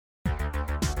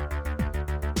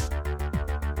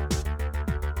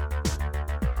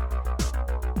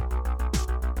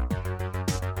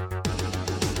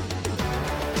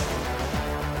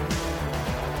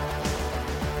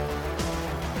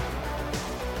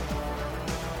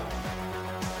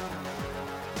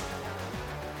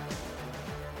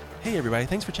Hey everybody,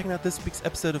 thanks for checking out this week's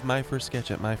episode of My First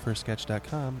Sketch at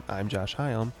myfirstsketch.com. I'm Josh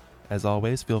Hyam. As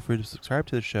always, feel free to subscribe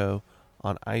to the show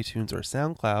on iTunes or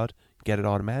SoundCloud. Get it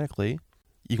automatically.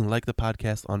 You can like the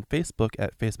podcast on Facebook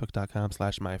at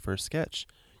facebook.com/myfirstsketch.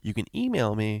 You can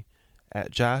email me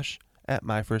at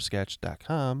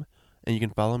josh@myfirstsketch.com, and you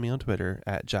can follow me on Twitter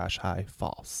at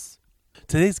joshhighfalse.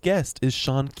 Today's guest is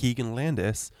Sean Keegan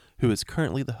Landis, who is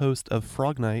currently the host of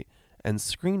Frog Night and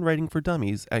Screenwriting for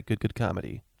Dummies at Good Good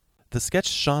Comedy. The sketch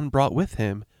Sean brought with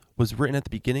him was written at the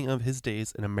beginning of his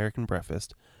days in American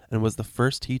Breakfast and was the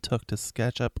first he took to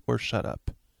sketch up or shut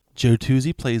up. Joe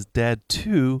Tuzzi plays Dad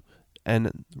 2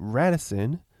 and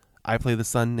Radisson. I play the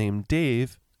son named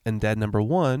Dave and Dad number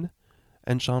 1,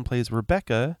 and Sean plays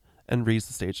Rebecca and reads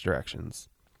the stage directions.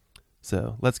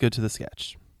 So let's go to the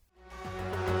sketch.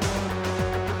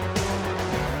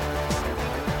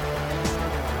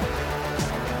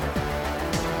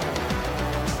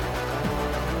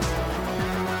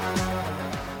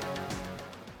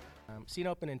 Scene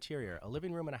open interior, a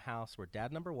living room in a house where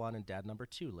Dad number 1 and Dad number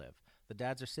 2 live. The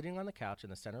dads are sitting on the couch in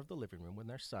the center of the living room when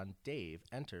their son, Dave,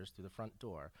 enters through the front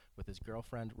door with his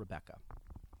girlfriend, Rebecca.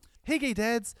 Hey, gay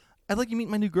dads. I'd like you to meet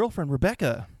my new girlfriend,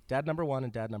 Rebecca. Dad number 1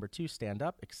 and Dad number 2 stand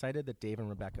up, excited that Dave and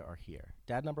Rebecca are here.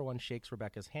 Dad number 1 shakes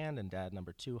Rebecca's hand, and Dad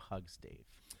number 2 hugs Dave.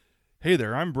 Hey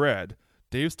there, I'm Brad.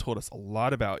 Dave's told us a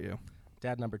lot about you.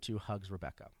 Dad number 2 hugs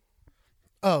Rebecca.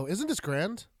 Oh, isn't this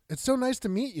grand? It's so nice to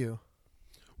meet you.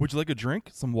 Would you like a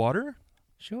drink? Some water?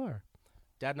 Sure.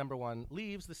 Dad number 1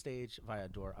 leaves the stage via a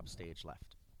door upstage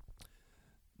left.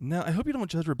 Now, I hope you don't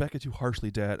judge Rebecca too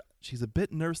harshly, Dad. She's a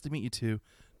bit nervous to meet you two,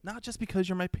 not just because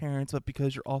you're my parents, but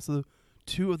because you're also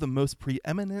two of the most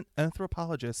preeminent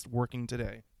anthropologists working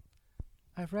today.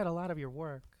 I've read a lot of your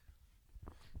work.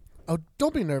 Oh,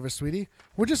 don't be nervous, sweetie.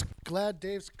 We're just glad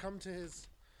Dave's come to his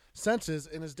senses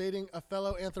and is dating a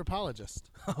fellow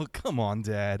anthropologist. Oh, come on,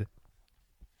 Dad.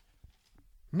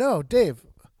 No, Dave,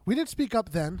 we didn't speak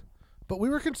up then, but we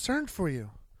were concerned for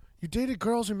you. You dated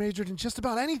girls who majored in just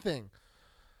about anything.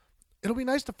 It'll be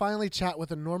nice to finally chat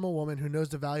with a normal woman who knows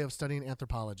the value of studying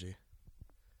anthropology.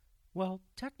 Well,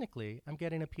 technically, I'm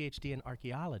getting a PhD in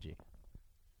archaeology.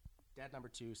 Dad number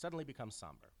 2 suddenly becomes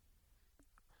somber.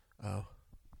 Oh.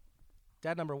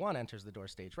 Dad number 1 enters the door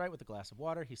stage right with a glass of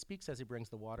water. He speaks as he brings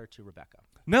the water to Rebecca.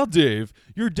 Now, Dave,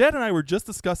 your dad and I were just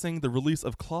discussing the release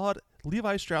of Claude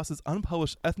Levi-Strauss's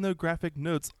unpublished ethnographic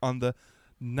notes on the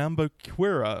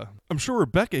Nhambiquara. I'm sure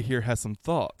Rebecca here has some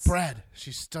thoughts. Brad,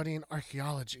 she's studying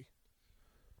archaeology.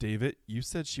 David, you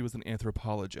said she was an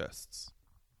anthropologist.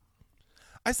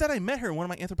 I said I met her in one of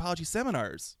my anthropology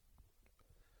seminars.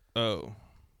 Oh.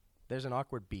 There's an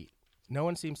awkward beat. No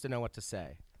one seems to know what to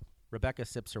say. Rebecca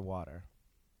sips her water.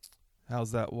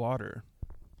 How's that water?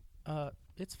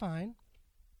 It's fine.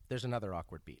 There's another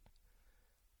awkward beat.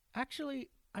 Actually,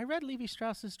 I read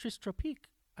Levi-Strauss's Tristropique.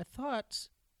 I thought...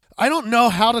 I don't know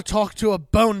how to talk to a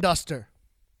bone duster.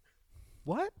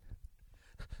 What?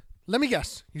 Let me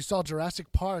guess. You saw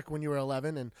Jurassic Park when you were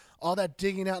 11, and all that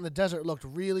digging out in the desert looked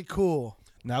really cool.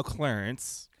 Now,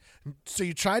 Clarence. So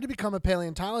you tried to become a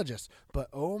paleontologist, but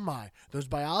oh my, those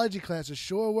biology classes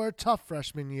sure were tough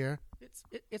freshman year.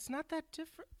 It's not that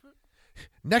different.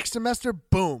 Next semester,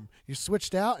 boom, you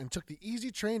switched out and took the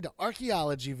easy train to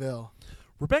Archaeologyville.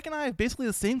 Rebecca and I have basically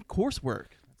the same coursework.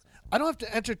 I don't have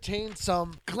to entertain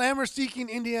some glamour-seeking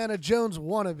Indiana Jones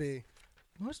wannabe.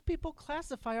 Most people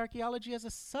classify archaeology as a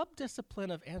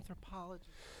subdiscipline of anthropology.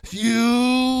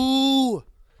 You!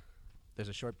 There's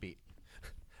a short beat.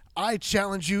 I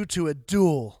challenge you to a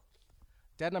duel.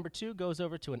 Dad number 2 goes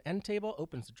over to an end table,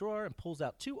 opens the drawer, and pulls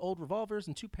out 2 old revolvers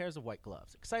and 2 pairs of white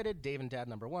gloves. Excited, Dave and Dad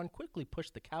number 1 quickly push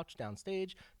the couch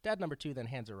downstage. Dad number 2 then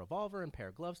hands a revolver and pair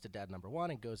of gloves to Dad number 1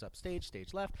 and goes upstage,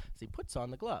 stage left, as he puts on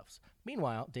the gloves.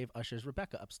 Meanwhile, Dave ushers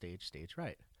Rebecca upstage, stage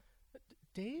right.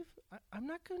 Dave, I'm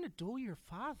not going to duel your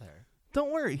father.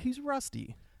 Don't worry, he's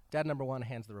rusty. Dad number 1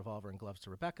 hands the revolver and gloves to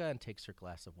Rebecca and takes her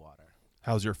glass of water.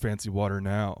 How's your fancy water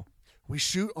now? We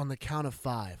shoot on the count of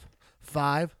 5.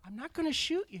 5. I'm not going to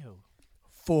shoot you.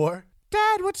 4.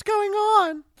 Dad, what's going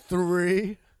on?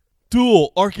 3.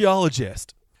 Duel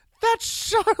archaeologist. That's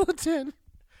charlatan.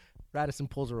 Radisson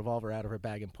pulls a revolver out of her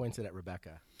bag and points it at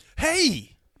Rebecca.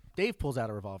 Hey! Dave pulls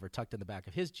out a revolver tucked in the back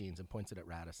of his jeans and points it at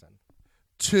Radisson.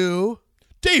 2.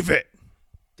 David!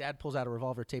 Dad pulls out a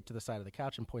revolver taped to the side of the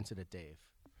couch and points it at Dave.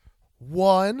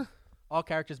 1. All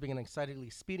characters begin excitedly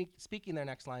speaking their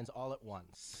next lines all at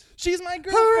once. She's my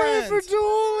Hooray girlfriend! for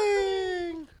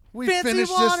dueling! We Fancy finish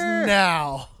water! this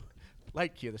now.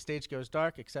 Light cue. The stage goes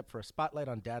dark except for a spotlight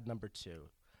on Dad number 2.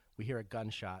 We hear a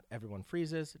gunshot. Everyone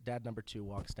freezes. Dad number 2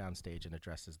 walks down stage and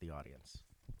addresses the audience.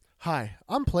 Hi,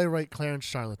 I'm playwright Clarence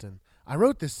Charlatan. I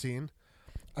wrote this scene.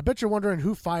 I bet you're wondering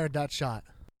who fired that shot.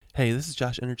 Hey, this is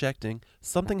Josh interjecting.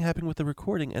 Something happened with the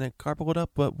recording and it garbled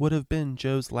up what would have been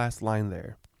Joe's last line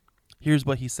there. Here's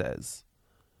what he says.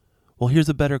 Well, here's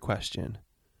a better question.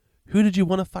 Who did you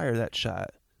want to fire that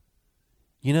shot?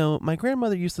 You know, my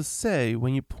grandmother used to say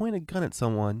when you point a gun at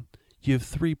someone, you have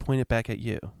 3 pointed back at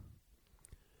you.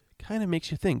 Kind of makes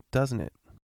you think, doesn't it?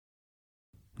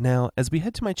 Now, as we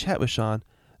head to my chat with Sean,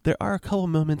 there are a couple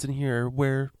moments in here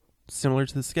where, similar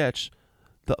to the sketch,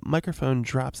 the microphone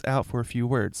drops out for a few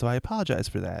words, so I apologize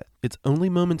for that. It's only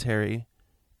momentary,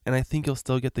 and I think you'll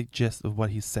still get the gist of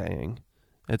what he's saying.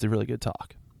 It's a really good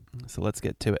talk. So let's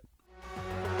get to it.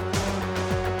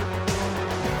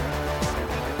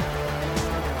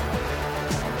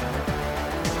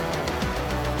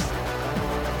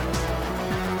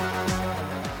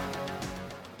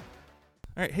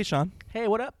 All right, hey Sean. Hey,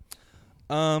 what up?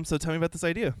 So tell me about this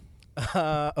idea.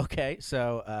 Okay,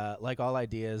 so like all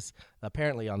ideas,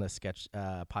 apparently on this sketch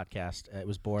podcast, it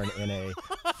was born in a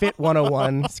Fit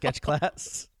 101 sketch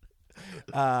class.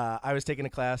 I was taking a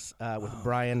class with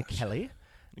Brian Kelly.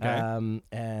 Okay.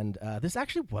 And this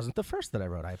actually wasn't the first that I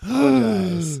wrote. I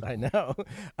apologize. I know.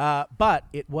 But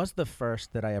it was the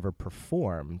first that I ever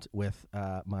performed with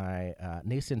my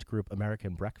nascent group,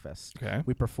 American Breakfast. Okay.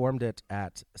 We performed it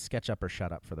at Sketch Up or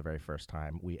Shut Up for the very first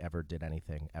time we ever did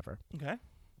anything ever. Okay.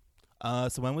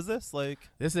 So when was this? Like,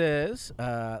 This is,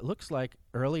 looks like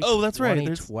early Oh, that's right.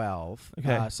 There's- 2012.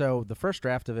 Okay. So the first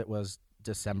draft of it was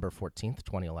December 14th,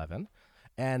 2011.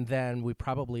 And then we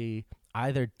probably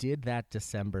either did that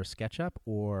December SketchUp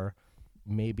or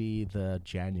maybe the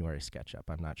January SketchUp.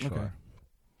 I'm not sure.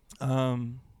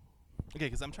 Okay.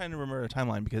 Because I'm trying to remember a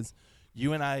timeline because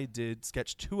you and I did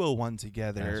Sketch 201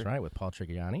 together. That's right, with Paul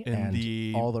Trigiani In and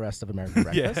the- all the rest of American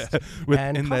Breakfast. with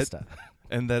and in Costa.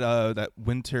 that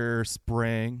winter,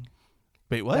 spring.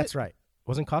 Wait, what? That's right.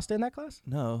 Wasn't Costa in that class?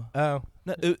 No. Oh,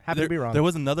 No, Happy to be wrong. There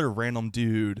was another random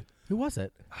dude. who was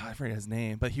it? I forget his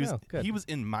name, but he was Oh, good. he was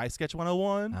in my Sketch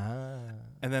 101. Ah,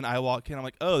 And then I walk in, I'm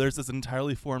like, oh, there's this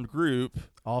entirely formed group.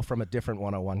 all from a different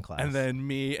 101 class. And then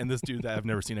me and this dude that I've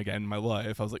never seen again in my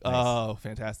life. I was like, Nice. oh,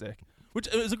 fantastic. Which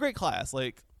it was a great class.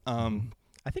 Like, I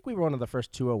think we were one of the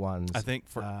first 201s. I think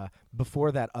for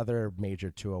before that other major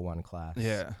 201 class.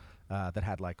 yeah, That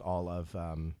had like all of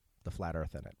the flat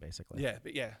Earth in it, basically. yeah,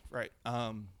 but yeah, right.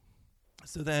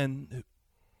 So then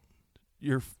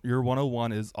your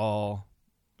 101 is all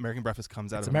American Breakfast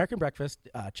comes out It's of American Breakfast.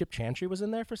 Chip Chantry was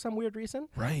in there for some weird reason.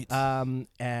 right.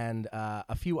 And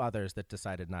a few others that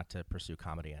decided not to pursue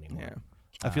comedy anymore. Yeah,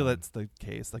 I feel Um, that's the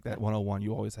case. Like that 101,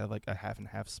 you always have like a half and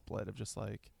half split of just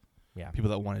like Yeah. people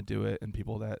that want to do it and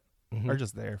people that Mhm. are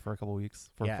just there for a couple weeks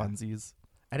for Yeah. funsies.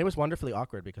 And it was wonderfully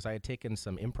awkward because I had taken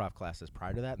some improv classes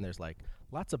prior to that, and there's like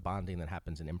lots of bonding that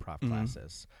happens in improv Mhm.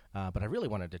 classes. But I really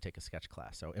wanted to take a sketch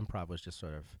class, so improv was just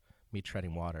sort of me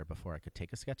treading water before I could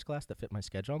take a sketch class that fit my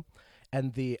schedule.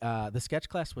 And the sketch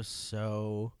class was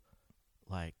so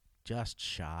like just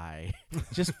shy,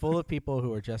 just full of people who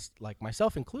were just like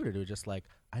myself included, who were just like,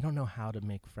 I don't know how to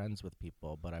make friends with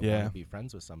people, but I want Yeah. to be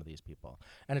friends with some of these people.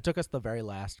 And it took us the very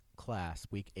last class,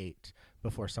 week 8,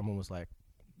 before someone was like,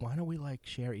 why don't we like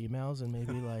share emails and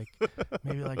maybe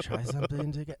like try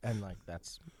something together? And like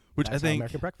that's Which how I think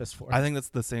American Breakfast for. I think that's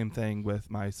the same thing with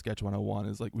my Sketch 101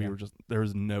 is like we Yeah. were just there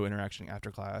was no interaction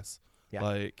after class. Yeah.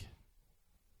 Like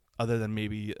other than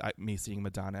maybe me seeing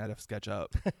Madonna at a Sketch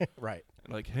Up. right.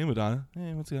 Like, hey Madonna,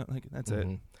 hey, what's going on? Like that's it.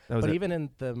 Mhm. That was But it. even in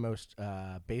the most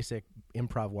basic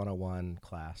improv 101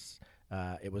 class,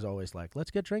 it was always like,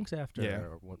 let's get drinks after, Yeah.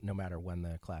 or no matter when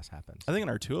the class happens. I think in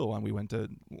our 201 we went to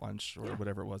lunch or Yeah.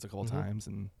 whatever it was a couple Mhm. times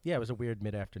and Yeah, it was a weird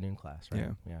mid-afternoon class,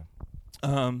 right? Yeah.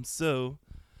 Yeah. so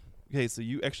okay, so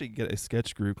you actually get a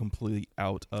sketch group completely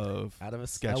out of Out of a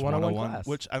Sketch 101 101, class.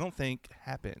 which I don't think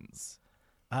happens.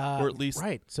 or at least-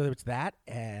 right. So it's that,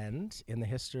 and in the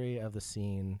history of the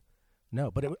scene,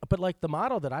 no. But like the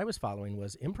model that I was following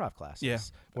was improv classes. Yeah,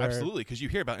 where absolutely, because you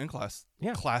hear about in class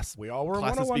Yeah. class We all were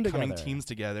classes 101 becoming together. teams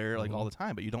together like all Mhm. the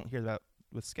time, but you don't hear that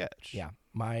with sketch. Yeah,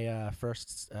 my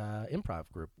first improv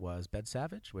group was Bed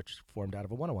Savage, which formed out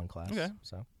of a 101 class. Okay.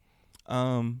 So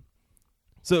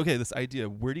So okay, this idea.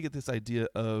 Where do you get this idea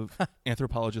of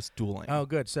anthropologist dueling? Oh,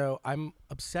 good. So I'm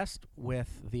obsessed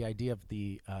with the idea of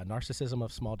the narcissism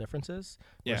of small differences,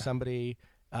 where Yeah. somebody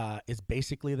is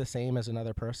basically the same as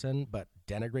another person, but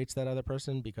denigrates that other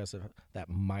person because of that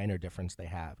minor difference they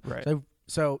have. Right.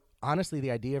 So honestly,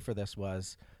 the idea for this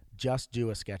was just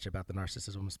do a sketch about the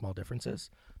narcissism of small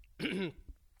differences.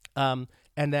 And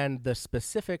And then the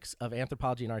specifics of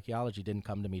anthropology and archaeology didn't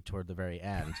come to me toward the very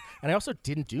end. And I also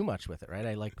didn't do much with it, right?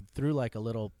 I like threw like a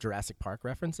little Jurassic Park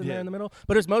reference in there in the middle,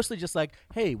 but it was mostly just like,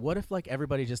 hey, what if like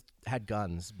everybody just had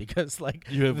guns? Because like,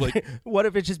 You have like what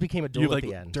if it just became a you duel have at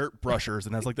like the end? dirt brushers,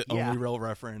 and that's like the Yeah. only real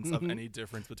reference of Mhm. any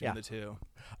difference between Yeah. the two.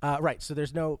 Right. So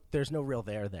there's no real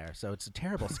there. So it's a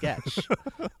terrible sketch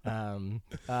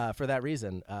for that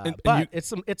reason. And But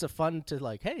it's a fun to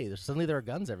like, hey, suddenly there are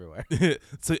guns everywhere.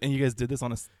 So, and you guys did this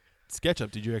on a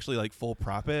SketchUp. Did you actually like full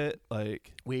prop it?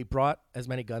 Like, We brought as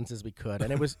many guns as we could,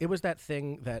 and it was that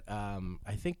thing that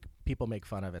I think people make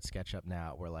fun of at SketchUp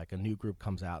now, where like a new group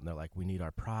comes out and they're like, we need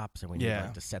our props and we need Yeah.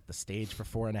 like to set the stage for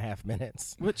 4.5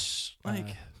 minutes. which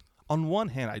like on one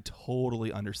hand, I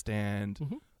totally understand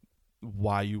Mhm.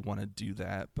 why you want to do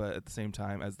that, but at the same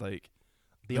time, as like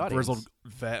The the audience. grizzled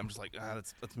vet, I'm just like,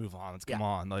 let's move on. Let's come Yeah.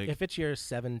 on. Like, If it's your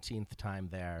 17th time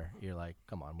there, you're like,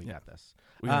 come on, we Yeah. got this.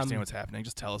 we understand um, what's happening.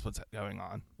 Just tell us what's going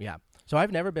on. Yeah. So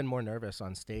I've never been more nervous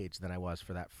on stage than I was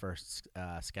for that first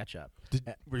SketchUp.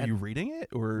 Were and you reading it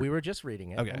or? We were just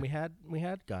reading it, Okay. and we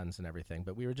had guns and everything,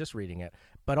 but we were just reading it.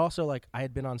 But also, like, I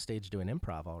had been on stage doing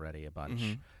improv already a bunch,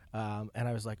 Mhm. and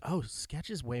I was like, oh, sketch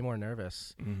is way more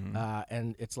nervous, Mhm.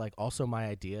 and it's like also my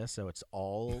idea, so it's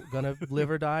all gonna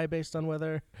live or die based on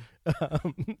whether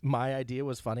my idea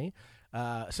was funny.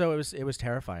 So it was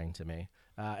terrifying to me,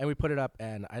 and we put it up,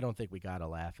 and I don't think we got a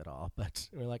laugh at all, but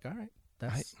we were like, all right,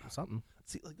 that's something.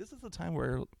 See, like this is the time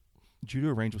where Judo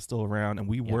Range was still around, and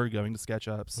we Yeah. were going to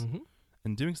SketchUps Mm-hmm.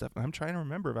 and doing stuff. And I'm trying to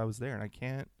remember if I was there, and I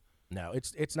can't. No,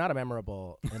 it's not a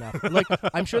memorable enough. Like,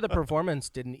 I'm sure the performance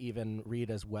didn't even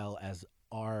read as well as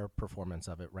our performance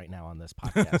of it right now on this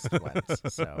podcast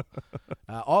went. So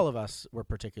all of us were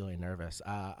particularly nervous.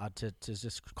 To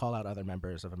just call out other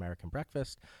members of American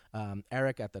Breakfast,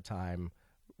 Eric at the time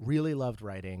really loved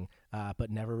writing, but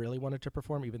never really wanted to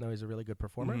perform, even though he's a really good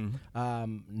performer.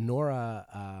 Mhm.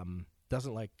 Nora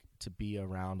doesn't like to be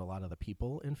around a lot of the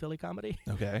people in Philly comedy.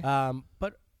 Okay.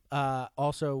 But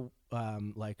also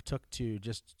like took to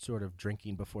just sort of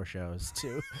drinking before shows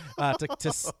to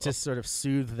to sort of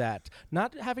soothe that,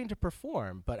 not having to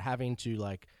perform, but having to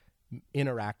like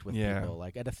interact with Yeah. people.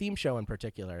 Like at a theme show in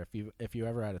particular, if you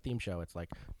ever had a theme show, it's like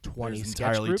 20 There's sketch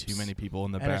entirely groups, too many people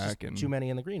in the and it's back, just and too many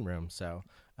in the green room. So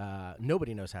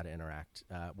nobody knows how to interact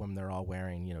when they're all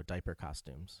wearing diaper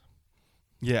costumes.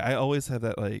 yeah, I always have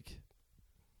that like.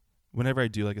 Whenever I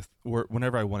do like or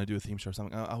whenever I want to do a theme show or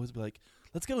something, I always be like,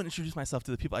 let's go and introduce myself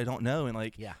to the people I don't know, and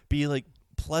like Yeah. be like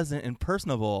pleasant and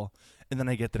personable. And then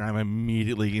I get there, I'm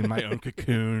immediately in my own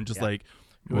cocoon, just Yeah. like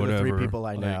Who are the whatever. three people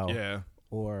I Like, know? yeah.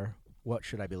 Or what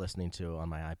should I be listening to on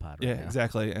my iPod right Yeah, now?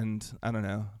 exactly. And I don't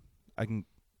know. I can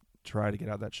try to get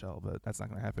out of that shell, but that's not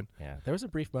going to happen. Yeah, there was a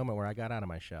brief moment where I got out of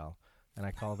my shell, and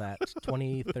I call that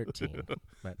 2013,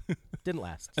 but didn't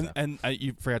last. So. And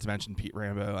you forgot to mention Pete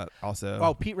Rambo also.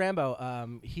 Oh, Pete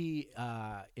Rambo, he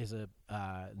is a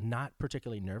not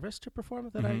particularly nervous to perform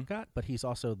that I Mhm. got, but he's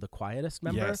also the quietest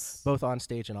member, Yes. both on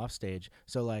stage and off stage.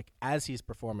 So like as he's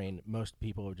performing, most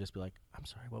people would just be like, "I'm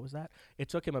sorry, what was that?" It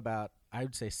took him about, I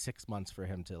would say, 6 months for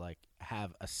him to like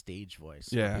have a stage voice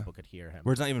where Yeah. people could hear him.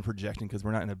 Where it's not even projecting because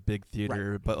we're not in a big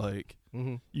theater, but like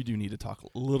Mm-hmm. you do need to talk a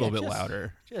little Yeah, bit just-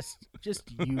 louder.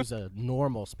 Just use a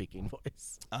normal speaking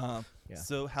voice. Yeah.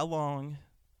 So how long?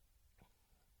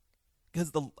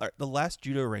 Because the last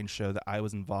Judo Range show that I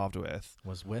was involved with,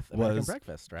 Was with American Was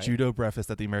Breakfast, right? Judo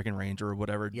Breakfast at the American Range or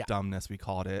whatever Yeah. dumbness we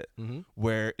called it, Mm-hmm.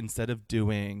 where instead of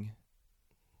doing,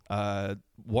 American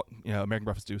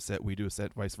Breakfast do a set, we do a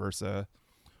set, vice versa.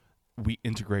 We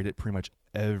integrated pretty much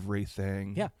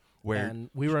everything. Yeah. Where And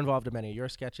we were involved in many of your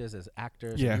sketches as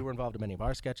actors. Yeah. You were involved in many of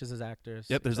our sketches as actors.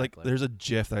 Yep, there's Exactly. there's a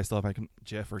GIF that I still have. I can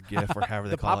GIF or GIF or however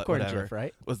they the call popcorn it. Whatever. GIF,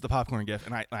 right? Was the popcorn GIF,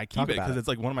 and I keep Talk it about because it. it's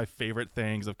like one of my favorite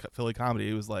things of Philly comedy.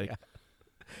 It was like Yeah.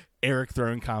 Eric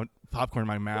throwing popcorn in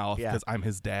my mouth Yeah. because I'm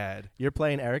his dad. You're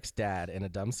playing Eric's dad in a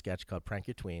dumb sketch called Prank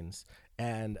Your Tweens.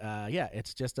 And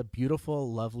it's just a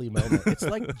beautiful, lovely moment. It's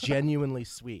like genuinely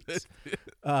sweet.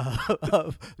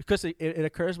 Because it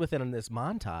occurs within this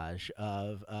montage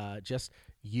of just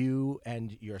you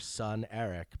and your son,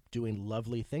 Eric, doing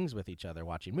lovely things with each other,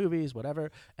 watching movies,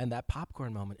 whatever. And that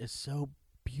popcorn moment is so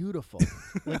beautiful.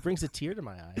 It brings a tear to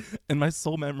my eye. And my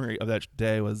sole memory of that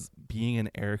day was being in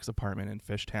Eric's apartment in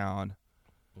Fishtown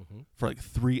Mm-hmm. for like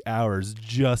 3 hours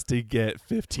just to get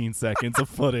 15 seconds of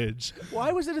footage.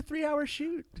 Why was it a 3-hour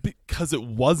shoot? Because it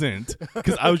wasn't.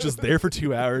 Because I was just there for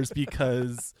 2 hours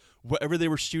because whatever they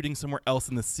were shooting somewhere else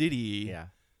in the city Yeah.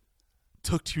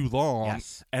 took too long.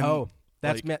 Yes. And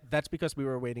That's because we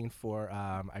were waiting for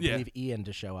I Yeah. believe Ian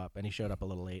to show up, and he showed up a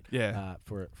little late. Yeah.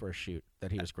 For a shoot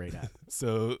that he was great at.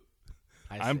 So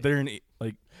I'm see. there and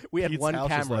We had Pete's one house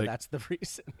was camera. like, That's the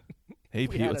reason. hey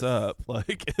We Pete, had what's a s- up?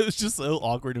 Like it was just so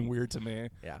awkward and weird to me.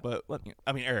 Yeah. But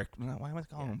I mean Eric. Why am I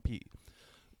calling Yeah. him Pete?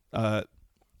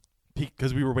 Pete,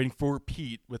 because we were waiting for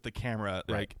Pete with the camera.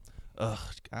 Right. Like,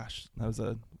 gosh, that was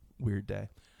a weird day.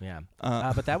 Yeah.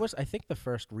 Uh, But that was, I think, the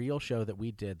first real show that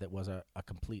we did that was a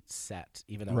complete set,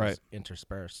 even though it Right. was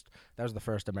interspersed. That was the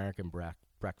first American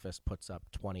Breakfast puts up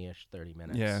 20-ish, 30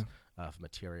 minutes Yeah. of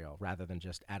material rather than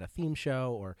just at a theme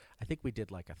show. Or I think we did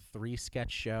like a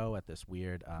 3-sketch show at this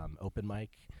weird open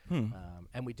mic.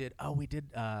 And we did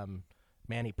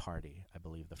Manny Party, I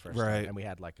believe, the first Right. time. And we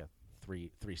had like a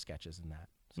three sketches in that.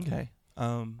 So Okay.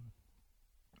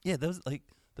 Yeah, those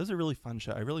are really fun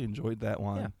show. I really enjoyed that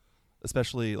one, Yeah.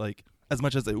 especially like as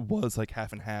much as it was like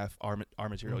half and half our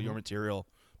material, your Mhm. material,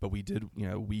 but we did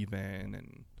weave in,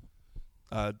 and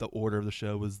the order of the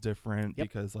show was different Yep.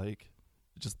 because like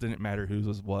it just didn't matter whose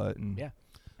was what. And Yeah.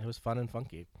 It was fun and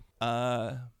funky.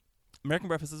 American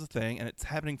Breakfast is a thing, and it's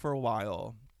happening for a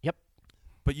while. Yep.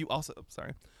 But you also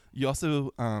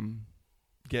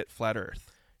get Flat Earth.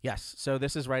 Yes. So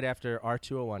this is right after our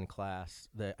 201 class.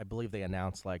 I believe they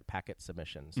announced like packet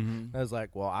submissions. Mm-hmm. I was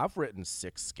like, well, I've written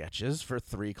 6 sketches for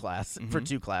 2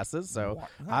 classes, so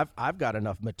Wow. I've got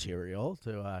enough material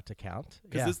to count.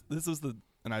 Because this was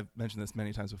and I've mentioned this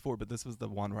many times before, but this was the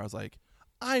one where I was like,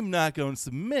 I'm not going to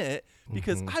submit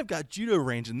because Mhm. I've got judo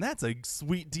range, and that's a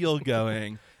sweet deal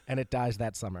going. And it dies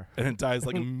that summer. And it dies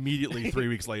like immediately 3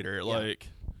 weeks later. Yeah. Like,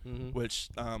 Mhm. which,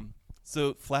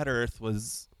 so Flat Earth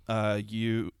was, were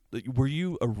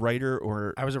you a writer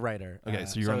or? I was a writer. Okay,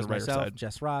 so you're it on was the writer myself, side.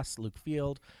 Jess Ross, Luke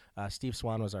Field, Steve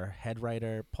Swan was our head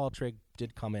writer. Paul Trigg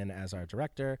did come in as our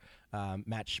director.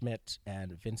 Matt Schmidt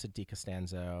and Vincent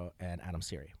DiCostanzo and Adam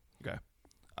Siri. Okay.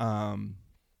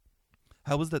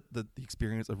 How was the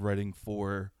experience of writing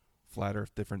for Flat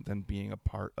Earth different than being a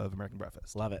part of American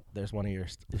Breakfast? Love it. There's one of your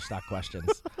stock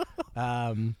questions.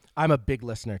 I'm a big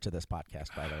listener to this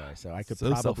podcast, by the way, so I could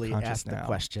So probably self-conscious ask the now.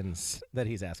 questions that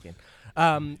he's asking.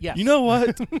 Yes. You know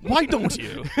what? Why don't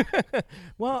you?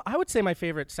 Well, I would say my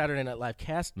favorite Saturday Night Live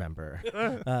cast member.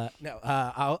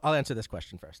 I'll answer this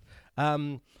question first.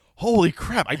 Holy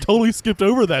crap! I totally skipped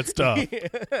over that stuff.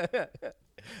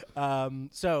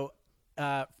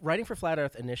 Writing for Flat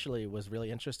Earth initially was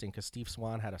really interesting because Steve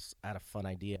Swan had a fun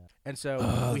idea, and so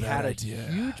we that had a idea.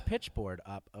 huge pitch board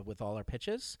up with all our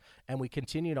pitches, and we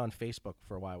continued on Facebook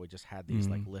for a while. We just had these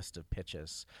like list of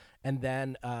pitches, and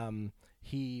then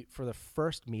for the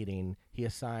first meeting he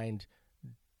assigned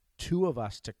 2 of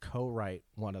us to co-write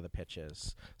one of the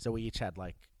pitches. So we each had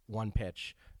like one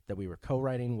pitch that we were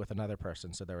co-writing with another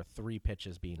person. So there were 3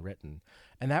 pitches being written,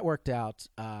 and that worked out.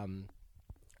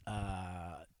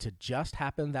 To just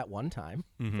happen that one time.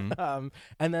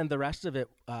 And then the rest of it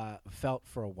felt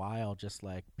for a while just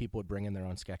like people would bring in their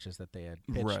own sketches that they had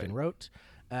pitched Right. and wrote.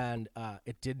 And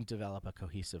it didn't develop a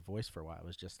cohesive voice for a while. It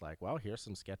was just like, well, here's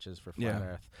some sketches for Flat Yeah.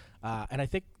 Earth. And I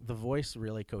think the voice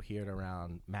really cohered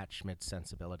around Matt Schmidt's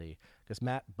sensibility because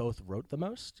Matt both wrote the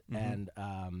most and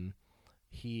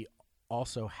he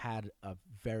also had a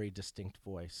very distinct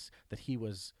voice that he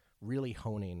was really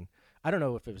honing. I don't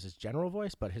know if it was his general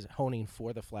voice, but his honing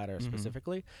for the Flat Earth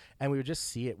specifically. And we would just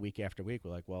see it week after week. We're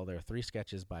like, well, there are 3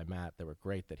 sketches by Matt that were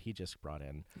great that he just brought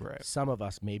in. Right. Some of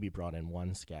us maybe brought in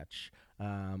 1 sketch.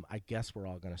 I guess we're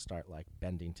all going to start like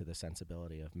bending to the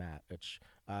sensibility of Matt, which,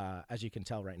 as you can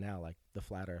tell right now, like the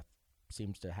Flat Earth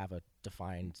seems to have a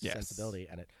defined Yes. sensibility,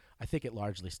 and I think it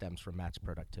largely stems from Matt's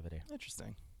productivity.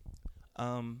 Interesting.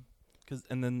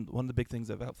 And then one of the big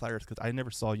things about Flat Earth, because I never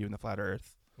saw you in the Flat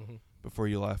Earth before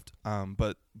you left,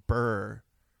 but Burr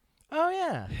Oh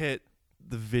yeah, hit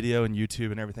the video and YouTube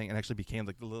and everything, and actually became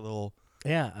like the little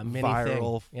yeah, a mini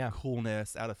viral thing. Yeah.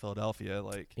 coolness out of Philadelphia.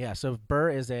 Like, Yeah, so Burr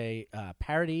is a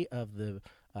parody of the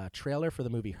trailer for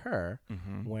the movie Her,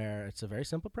 where it's a very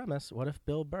simple premise. What if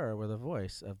Bill Burr were the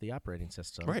voice of the operating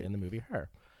system Right. in the movie Her?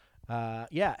 I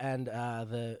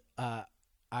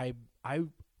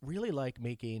really like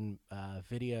making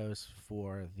videos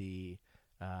for the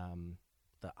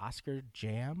Oscar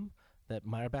Jam that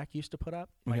Meyerbeck used to put up.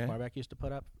 Mike Okay. Meyerbeck used to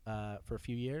put up for a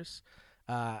few years.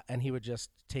 And he would just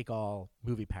take all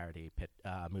movie parody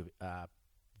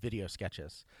video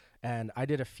sketches. And I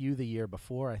did a few the year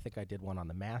before. I think I did one on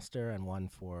The Master and one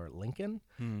for Lincoln.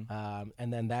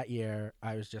 And then that year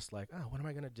I was just like, oh, what am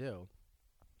I going to do?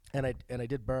 And I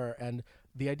did Burr, and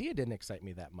the idea didn't excite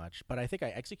me that much, but I think I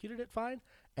executed it fine.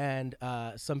 And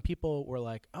some people were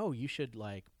like, oh, you should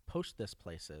like post this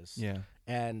places. yeah.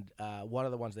 And one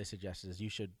of the ones they suggested is you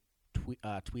should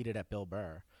tweet it at Bill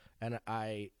Burr. And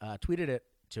I tweeted it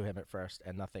to him at first,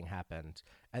 and nothing happened.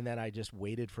 And then I just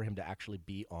waited for him to actually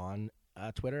be on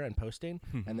Twitter and posting,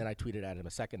 and then I tweeted at him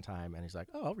a second time, and he's like,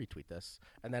 "Oh, I'll retweet this,"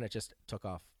 and then it just took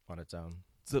off on its own.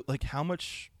 So, like, how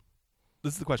much?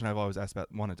 This is the question I've always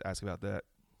wanted to ask about that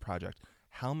project.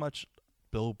 How much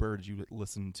Bill Burr did you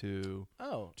listen to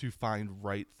find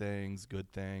right things,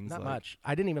 good things? Not much.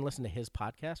 I didn't even listen to his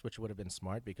podcast, which would have been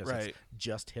smart because it's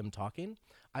just him talking.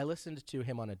 I listened to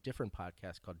him on a different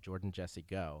podcast called Jordan Jesse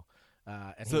Go,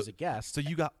 and he was a guest. So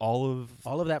you got all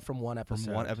of that from one episode.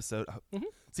 From one episode. Mm-hmm.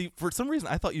 See, for some reason,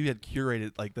 I thought you had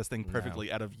curated like this thing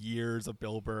perfectly out of years of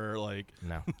Bill Burr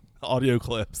audio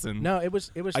clips and. No, it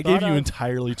was. I gave you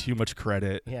entirely too much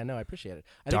credit. Yeah, no, I appreciate it.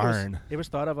 Darn. It was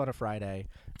thought of on a Friday.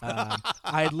 I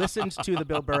had listened to the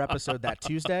Bill Burr episode that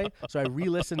Tuesday, so I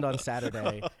re-listened on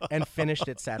Saturday and finished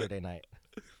it Saturday night.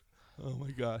 Oh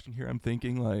my gosh! And here I'm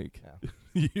thinking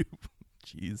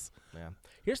jeez. Yeah.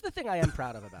 Here's the thing I am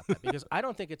proud of about that, because I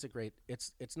don't think it's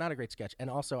not a great sketch.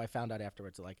 And also I found out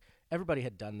afterwards that everybody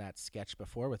had done that sketch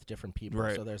before with different people.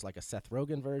 Right. So there's like a Seth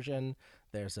Rogen version,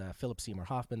 there's a Philip Seymour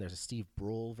Hoffman, there's a Steve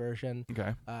Brule version.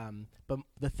 Okay. But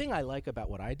the thing I like about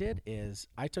what I did is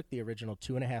I took the original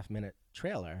 2.5 minute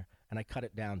trailer and I cut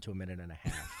it down to 1.5 minutes.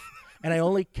 And I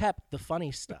only kept the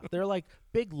funny stuff. There are like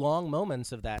big long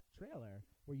moments of that trailer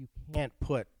where you can't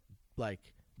put like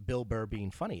Bill Burr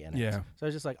being funny in it. Yeah. So I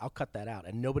was just like, I'll cut that out.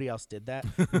 And nobody else did that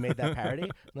who made that parody.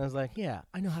 And I was like, yeah,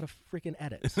 I know how to freaking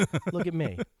edit. Look at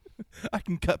me. I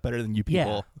can cut better than you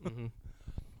people. Yeah. Mm-hmm.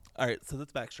 All right, so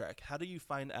let's backtrack. How do you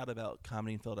find out about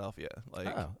comedy in Philadelphia?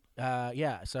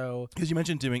 So because you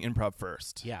mentioned doing improv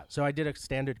first. Yeah, so I did a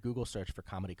standard Google search for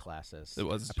comedy classes. It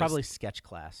was probably sketch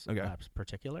class, okay.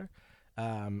 Particular.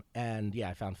 And yeah,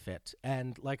 I found fit.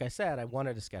 And like I said, I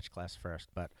wanted a sketch class first,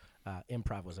 but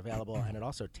improv was available, and it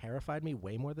also terrified me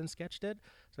way more than sketch did.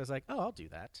 So I was like, oh, I'll do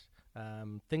that.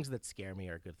 Things that scare me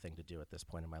are a good thing to do at this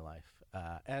point in my life.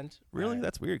 And really,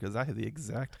 that's weird because I had the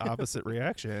exact opposite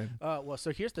reaction. Well,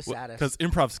 so here's the saddest. Because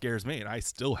improv scares me, and I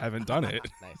still haven't done it.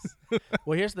 Nice.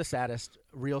 Well, here's the saddest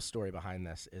real story behind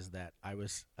this is that I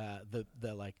was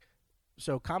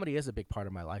So comedy is a big part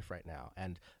of my life right now,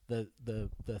 and the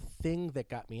thing that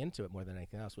got me into it more than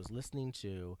anything else was listening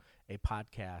to a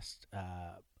podcast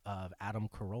of Adam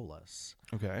Carolla's,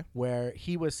 okay, where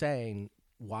he was saying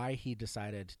why he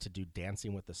decided to do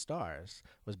Dancing with the Stars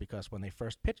was because when they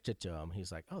first pitched it to him,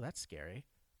 he's like, "Oh, that's scary.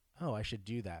 Oh, I should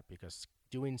do that because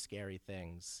doing scary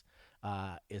things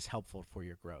is helpful for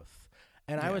your growth."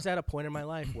 And I was at a point in my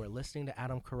life where listening to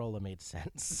Adam Carolla made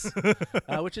sense,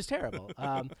 which is terrible.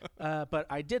 But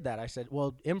I did that. I said,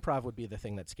 well, improv would be the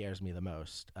thing that scares me the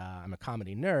most. I'm a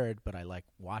comedy nerd, but I like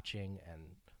watching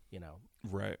and,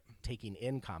 taking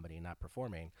in comedy, not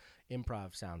performing.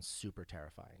 Improv sounds super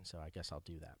terrifying, so I guess I'll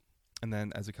do that. And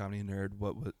then as a comedy nerd,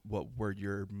 what were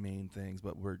your main things?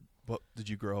 What did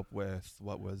you grow up with?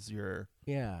 What was your...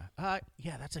 Yeah,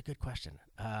 that's a good question.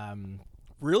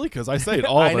 Really? Because I say it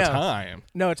all the time.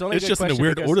 No, it's only. It's just in a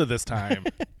weird order this time.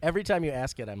 Every time you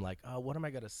ask it, I'm like, oh, what am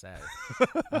I gonna say?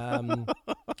 I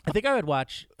think I would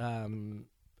watch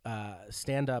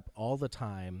stand up all the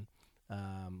time,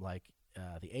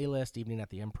 the A-List, Evening at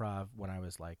the Improv when I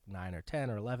was like 9 or 10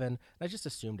 or 11. I just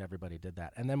assumed everybody did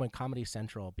that. And then when Comedy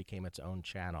Central became its own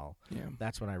channel,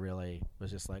 that's when I really was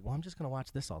just like, well, I'm just gonna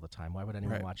watch this all the time. Why would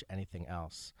anyone watch anything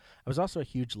else? I was also a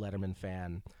huge Letterman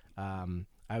fan.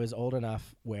 I was old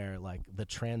enough where like the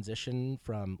transition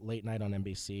from late night on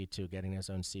NBC to getting his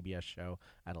own CBS show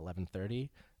at 11:30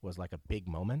 was like a big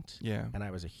moment. Yeah. And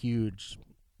I was a huge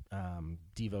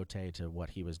devotee to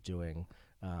what he was doing,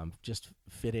 just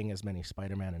fitting as many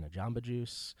Spider-Man in a Jamba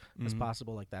Juice as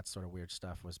possible. Like that sort of weird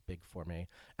stuff was big for me.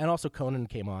 And also Conan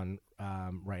came on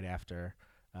right after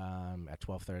at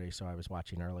 12:30, so I was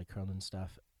watching early Conan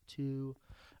stuff too.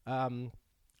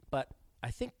 But I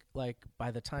think like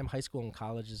by the time high school and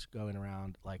college is going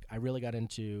around, like I really got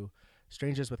into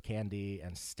Strangers with Candy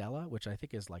and Stella, which I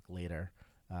think is like later,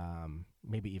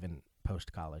 maybe even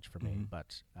post college for me.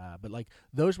 But like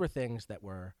those were things that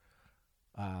were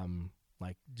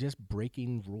like just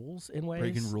breaking rules in ways.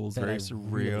 Breaking rules, very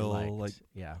surreal. Like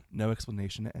no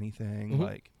explanation to anything.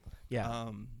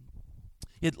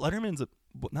 Letterman's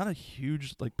not a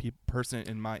huge like person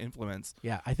in my influence.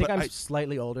 Yeah, I think I'm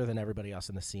slightly older than everybody else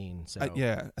in the scene. So I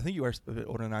think you are a bit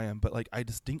older than I am, but like I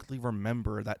distinctly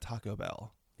remember that Taco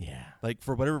Bell. Yeah, like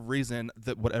for whatever reason,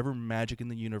 that whatever magic in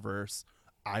the universe,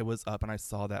 I was up and I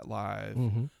saw that live,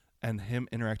 and him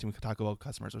interacting with Taco Bell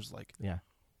customers was like,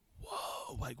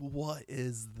 whoa, like what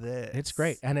is this? It's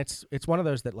great, and it's one of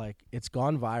those that like it's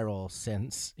gone viral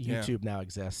since YouTube now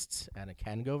exists and it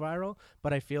can go viral.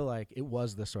 But I feel like it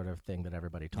was the sort of thing that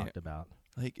everybody talked about.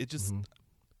 Like it just,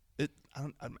 I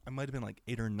might have been like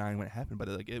 8 or 9 when it happened, but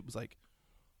it was like,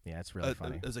 Yeah, it's really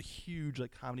funny. It was a huge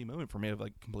like comedy moment for me of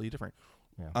like completely different.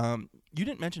 Yeah. You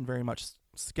didn't mention very much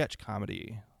sketch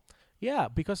comedy. Yeah,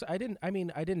 because I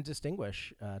didn't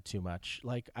distinguish too much.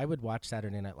 Like I would watch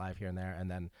Saturday Night Live here and there, and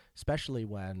then especially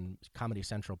when Comedy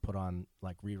Central put on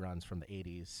like reruns from the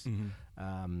 80s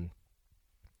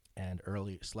and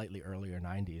slightly earlier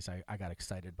 90s, I got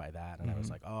excited by that, and I was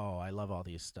like, oh, I love all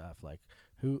these stuff. Like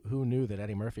who knew that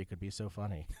Eddie Murphy could be so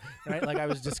funny, right? Like I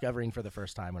was discovering for the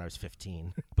first time when I was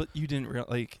 15. But you didn't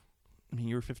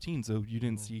you were 15, so you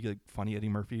didn't see like funny Eddie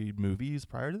Murphy movies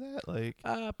prior to that, like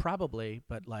probably,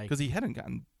 but like because he hadn't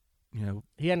gotten,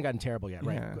 he hadn't gotten terrible yet,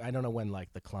 right? Yeah. I don't know when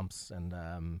like The Clumps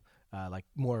and like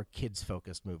more kids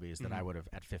focused movies that I would have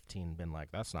at 15 been like,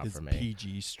 that's not his for me.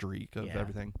 PG streak of Yeah.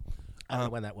 everything. I don't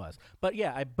know when that was, but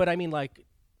yeah, I mean like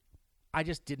I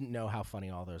just didn't know how funny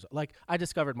all those. Like I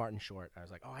discovered Martin Short. I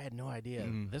was like, oh, I had no idea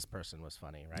this person was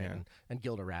funny, right? Yeah. And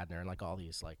Gilda Radner and like all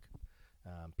these like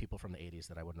people from the 80s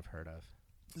that I wouldn't have heard of.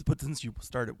 But since you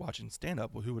started watching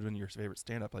stand-up, who would have been your favorite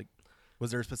stand-up? Like, was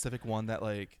there a specific one that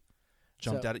like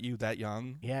jumped out at you that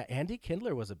young? Yeah, Andy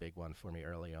Kindler was a big one for me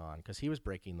early on because he was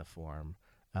breaking the form.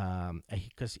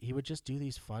 Because he would just do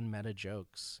these fun meta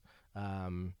jokes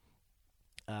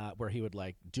where he would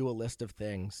like do a list of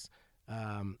things.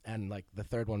 And like the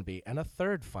third one be, and a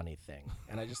third funny thing.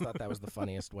 And I just thought that was the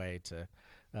funniest way to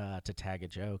tag a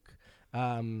joke.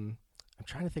 I'm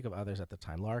trying to think of others at the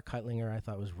time. Laura Keitlinger I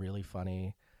thought was really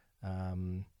funny.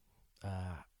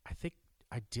 I think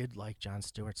I did like Jon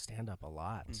Stewart's stand-up a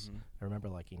lot. I remember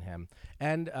liking him.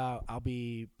 And I'll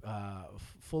be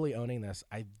fully owning this.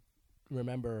 I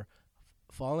remember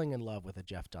falling in love with a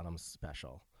Jeff Dunham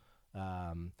special.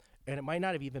 And it might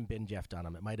not have even been Jeff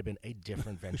Dunham. It might have been a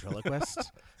different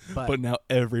ventriloquist. But now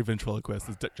every ventriloquist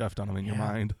is Jeff Dunham in your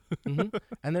mind.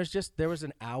 And there was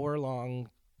an hour-long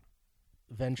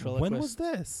ventriloquist. When was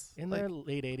this? In the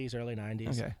late 80s, early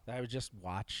 90s. Okay. That I would just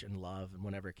watch and love, and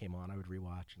whenever it came on, I would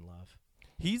rewatch and love.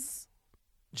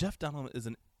 Jeff Dunham is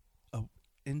an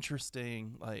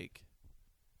interesting like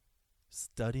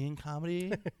studying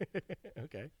comedy.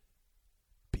 Okay.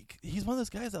 He's one of those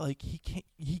guys that like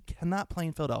he cannot play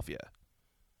in Philadelphia.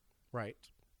 Right.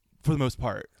 For the most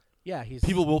part. Yeah,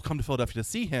 people will come to Philadelphia to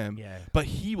see him. Yeah. But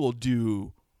he will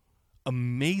do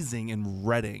amazing in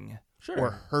Reading. Sure.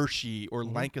 Or Hershey or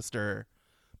Lancaster,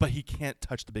 but he can't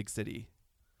touch the big city.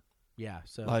 Yeah,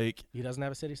 so like he doesn't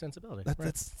have a city sensibility.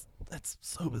 That's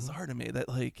so bizarre to me that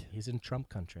like he's in Trump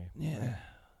country. Yeah.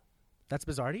 That's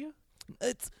bizarre to you?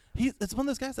 It's one of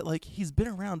those guys that like he's been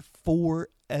around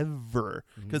forever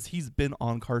because he's been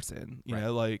on Carson, you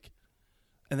know, like,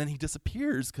 and then he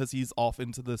disappears because he's off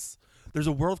into this. There's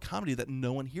a world of comedy that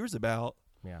no one hears about,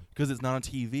 because it's not on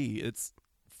TV. It's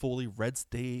fully red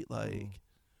state, like.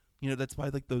 That's why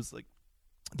like those like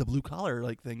the blue collar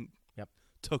like thing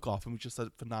took off and was just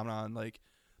a phenomenon. Like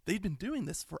they'd been doing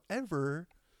this forever,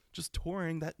 just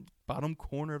touring that bottom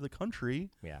corner of the country.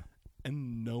 Yeah.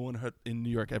 And no one in New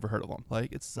York ever heard of them.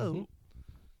 Like it's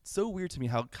so weird to me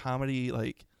how comedy,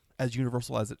 like as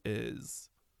universal as it is,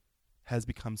 has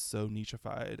become so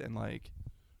nicheified and like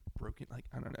broken. Like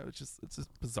I don't know. It's just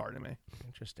bizarre to me.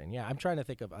 Interesting. Yeah, I'm trying to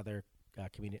think of other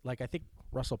comedian. Like I think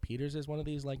Russell Peters is one of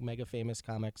these like mega famous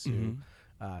comics who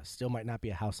still might not be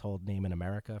a household name in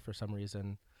America for some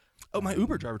reason. Oh, my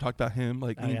Uber driver talked about him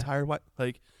like the entire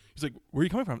like he's like, where are you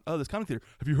coming from? Oh, this comedy theater.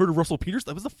 Have you heard of Russell Peters?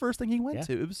 That was the first thing he went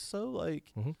to. It was so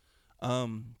like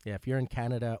if you're in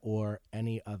Canada or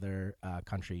any other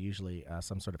country, usually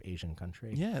some sort of Asian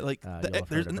country. Yeah, like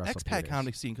there's an expat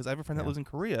comedy scene because I have a friend that lives in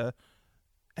Korea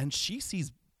and she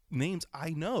sees names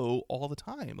I know all the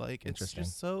time. Like it's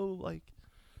just so like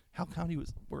how comedy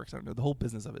works. I don't know. The whole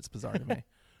business of it's bizarre to me.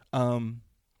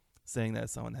 Saying that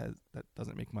as someone that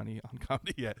doesn't make money on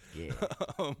comedy yet. Yeah.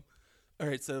 All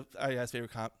right. So I asked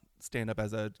favorite stand up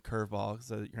as a curveball,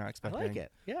 so you're not expecting. I like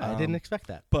it. Yeah, I didn't expect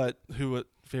that. But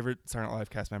favorite Saturday Night Live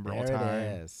cast member all time? There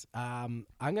it is. I'm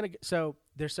gonna. So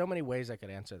there's so many ways I could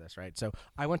answer this, right? So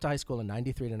I went to high school in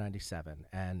 '93 to '97,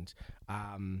 and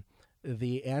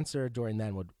the answer during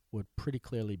then would pretty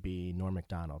clearly be Norm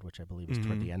Macdonald, which I believe is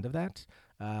toward the end of that.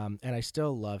 And I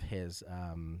still love his,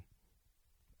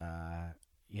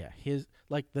 his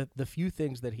like the few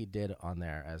things that he did on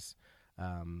there as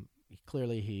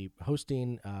clearly he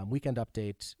hosting Weekend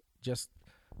Update, just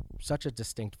such a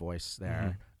distinct voice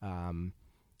there.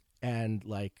 And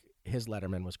like his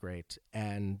Letterman was great,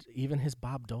 and even his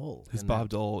Bob Dole. His Bob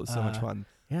Dole is so much fun.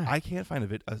 Yeah, I can't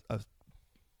find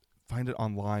find it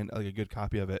online, like a good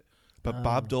copy of it. But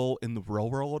Bob Dole in the Real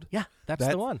World. Yeah, that's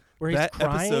the one where he's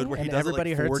crying episode where he and does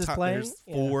everybody it like hurts his playing.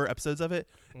 There's 4 episodes of it.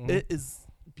 It is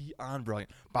beyond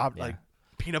brilliant. Bob like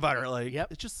peanut butter. Like,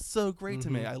 Yep. it's just so great to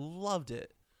me. Mhm. I loved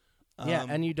it. Yeah,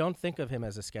 and you don't think of him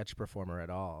as a sketch performer at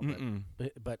all, Mm-mm.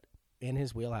 but in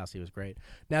his wheelhouse, he was great.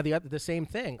 Now, the same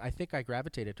thing, I think I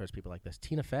gravitated towards people like this.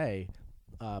 Tina Fey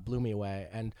blew me away,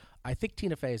 and I think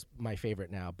Tina Fey is my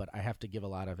favorite now, but I have to give a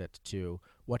lot of it to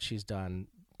what she's done,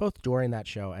 both during that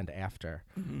show and after.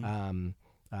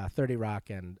 30 Rock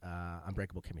and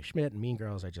Unbreakable Kimmy Schmidt and Mean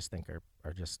Girls, I just think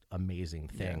are just amazing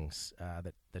things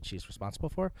that she's responsible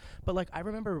for. But like, I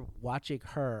remember watching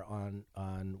her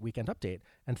on Weekend Update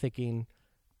and thinking,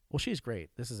 well, she's great.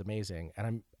 This is amazing,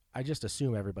 and I just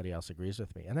assume everybody else agrees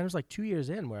with me. And then it was like 2 years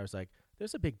in where I was like,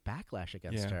 there's a big backlash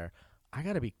against her. I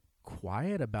got to be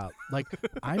quiet about like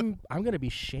I'm going to be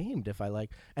shamed if I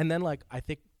like. And then like I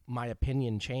think my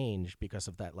opinion changed because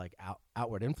of that like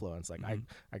outward influence. Like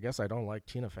I guess I don't like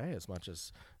Tina Fey as much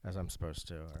as I'm supposed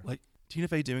to. Or Like Tina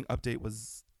Fey doing Update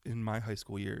was in my high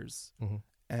school years,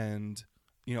 and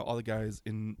all the guys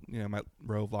in my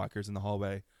row of lockers in the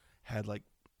hallway had like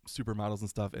supermodels and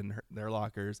stuff in their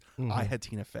lockers. I had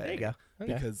Tina Fey. There you go.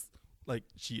 Okay. Because like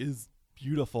she is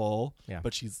beautiful, Yeah.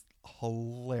 but she's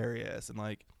hilarious, and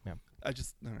like I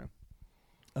don't know.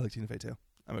 I like Tina Fey too.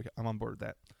 I'm okay. I'm on board with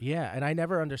that. Yeah, and I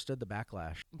never understood the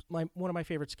backlash. One of my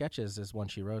favorite sketches is when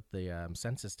she wrote the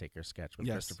census taker sketch with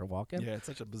Christopher Walken. Yeah, it's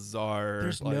such a bizarre.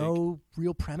 There's like, no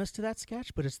real premise to that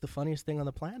sketch, but it's the funniest thing on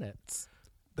the planet.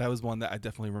 That was one that I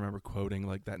definitely remember quoting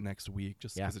like that next week,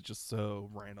 just Yeah. because it's just so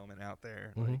random and out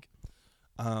there. Mhm. Like,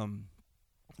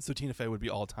 so Tina Fey would be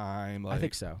all time. Like, I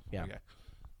think so. Yeah. Okay.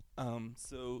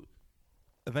 So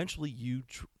eventually you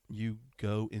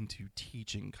go into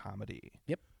teaching comedy.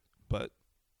 Yep. But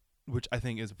which I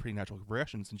think is a pretty natural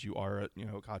progression since you are a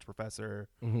college professor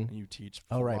Mhm. and you teach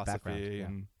Oh, right, philosophy background, yeah.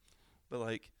 and but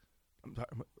like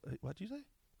what did you say?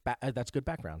 That's good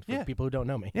background for Yeah. people who don't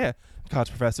know me. Yeah, college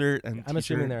professor and I'm teacher.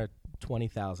 assuming there are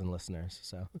 20,000 listeners,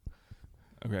 so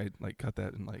Okay, like cut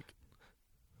that and like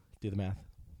do the math.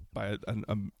 by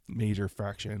a major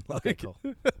fraction. Okay, Like, cool.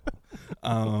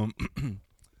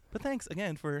 But thanks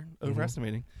again for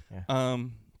overestimating. Yeah.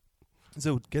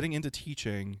 So getting into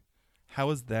teaching, how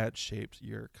has that shaped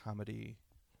your comedy?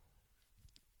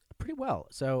 Pretty well.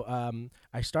 So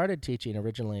I started teaching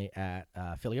originally at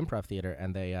Philly Improv Theater,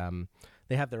 and they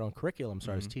have their own curriculum.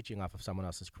 So I was teaching off of someone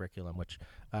else's curriculum, which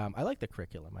I like the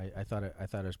curriculum. I thought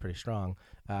it was pretty strong,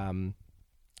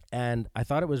 and I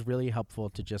thought it was really helpful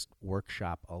to just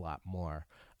workshop a lot more.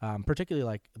 Particularly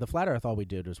like the Flat Earth, all we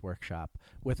did was workshop.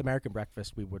 With American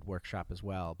Breakfast, we would workshop as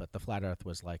well, but the Flat Earth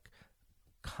was like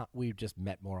we just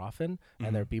met more often,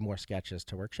 and there'd be more sketches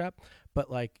to workshop.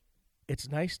 But like, it's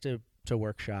nice to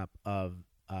workshop of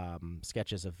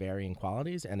sketches of varying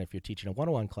qualities, and if you're teaching a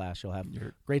 101 class, you'll have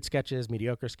great sketches,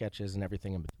 mediocre sketches, and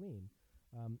everything in between.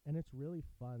 And it's really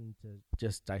fun to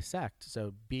just dissect.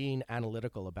 So being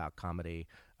analytical about comedy,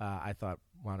 I thought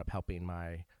wound up helping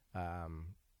my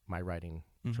my writing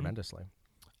tremendously.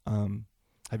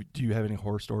 Do you have any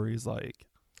horror stories like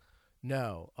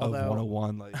No, of although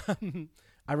 101? Like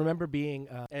I remember being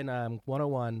in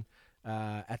 101.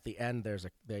 At the end, there's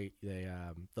the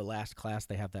last class,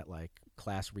 they have that like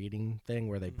class reading thing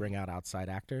where they bring out outside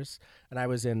actors, and I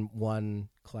was in one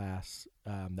class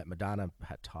that Madonna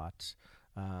had taught,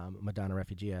 Madonna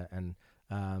Refugia, and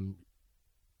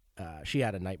she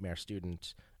had a nightmare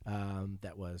student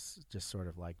that was just sort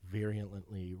of like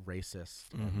virulently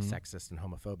racist and sexist and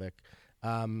homophobic,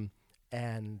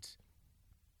 and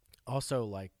also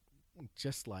like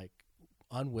just like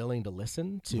unwilling to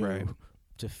listen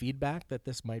to feedback that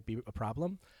this might be a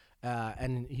problem.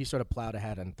 And he sort of plowed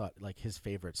ahead and thought like his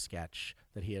favorite sketch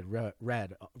that he had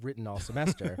written all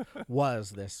semester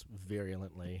was this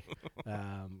virulently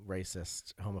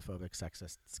racist, homophobic,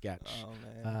 sexist sketch. Oh,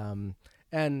 man.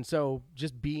 And so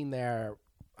just being there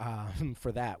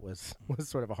for that was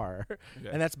sort of a horror. Okay.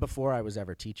 And that's before I was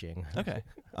ever teaching. Okay.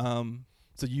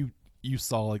 So you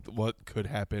saw like what could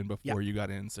happen before you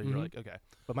got in, so you're like, okay.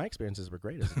 But my experiences were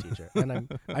great as a teacher. And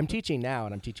I'm teaching now,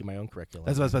 and I'm teaching my own curriculum.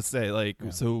 That's what I was about to say. Like,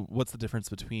 so what's the difference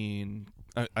between,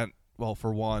 well,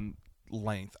 for one,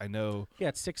 length? I know. Yeah,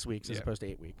 it's 6 weeks as opposed to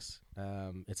 8 weeks.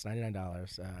 It's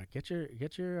 $99.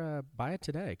 Get your buy it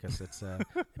today because it's it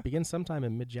begins sometime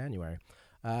in mid-January.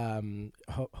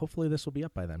 Hopefully this will be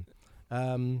up by then.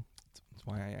 That's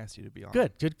why I asked you to be on.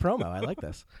 Good promo. I like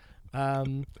this.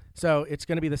 So it's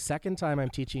going to be the second time I'm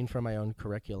teaching from my own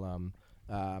curriculum.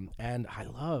 And I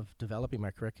love developing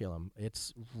my curriculum.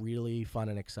 It's really fun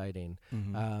and exciting.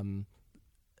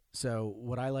 So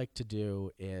what I like to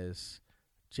do is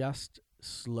just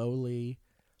slowly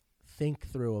think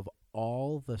through of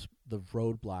all the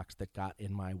roadblocks that got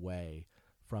in my way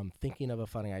from thinking of a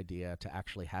funny idea to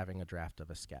actually having a draft of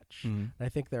a sketch. Mhm. And I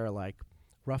think there are like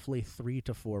roughly 3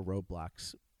 to 4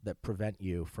 roadblocks that prevent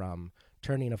you from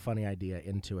turning a funny idea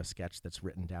into a sketch that's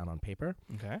written down on paper.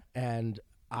 Okay. And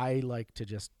I like to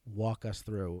just walk us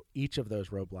through each of those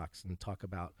roadblocks and talk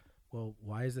about, well,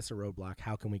 why is this a roadblock?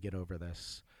 How can we get over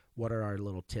this? What are our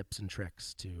little tips and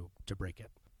tricks to break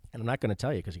it? And I'm not going to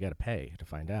tell you because you got to pay to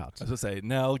find out. I was gonna say,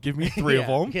 now give me 3 of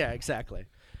them. Yeah, exactly.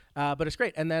 But it's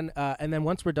great. And then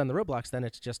once we're done the roadblocks, then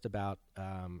it's just about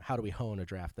how do we hone a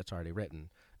draft that's already written.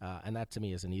 And that to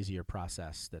me is an easier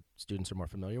process that students are more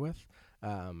familiar with.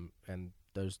 And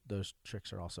those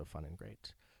tricks are also fun and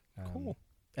great. Cool.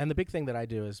 And the big thing that I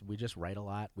do is we just write a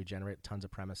lot. We generate tons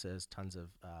of premises, tons of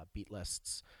beat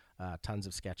lists, tons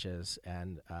of sketches.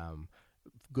 And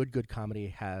Good Comedy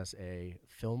has a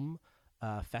film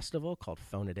festival called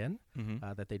Phone It In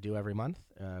Mm-hmm. that they do every month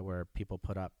where people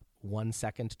put up 1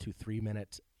 second to 3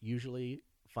 minute, usually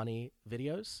funny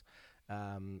videos.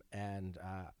 And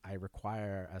I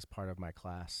require as part of my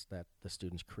class that the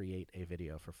students create a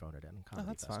video for Phone It In Comedy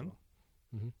that's Festival.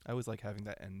 fun. I always like having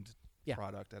that end Yeah.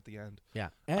 product at the end. Yeah.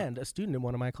 And a student in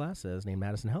one of my classes named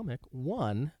Madison Helmick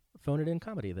won Phone It In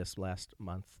Comedy this last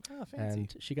month. Oh, fancy.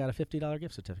 And she got a $50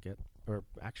 gift certificate, or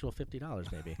actual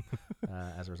 $50 maybe,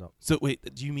 as a result. So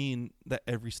wait, do you mean that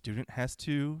every student has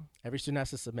to? Every student has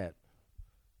to submit.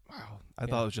 Wow. I Yeah.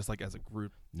 thought it was just like as a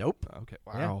group. Nope. Okay.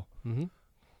 Wow. Mm-hmm.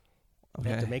 They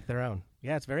have to make their own.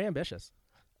 Yeah, it's very ambitious.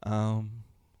 I'm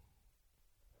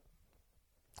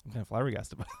kind of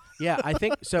flabbergasted about it. Yeah, I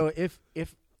think so. If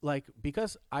like,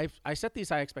 because I set these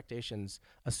high expectations,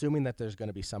 assuming that there's going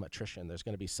to be some attrition, there's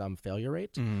going to be some failure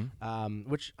rate,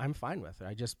 which I'm fine with.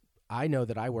 I know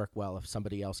that I work well if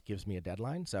somebody else gives me a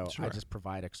deadline, so I Sure. just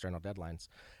provide external deadlines.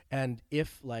 And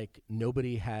if like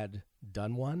nobody had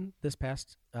done one this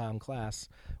past class,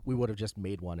 we would have just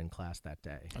made one in class that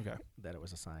day Okay. that it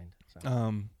was assigned.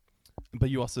 So But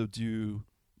you also do.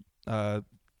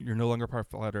 You're no longer part of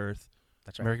Flat Earth.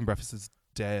 that's right. American Breakfast is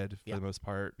dead for Yeah. the most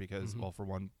part because, Mhm. well, for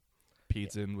one,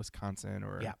 Pete's in Wisconsin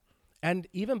or Yeah. And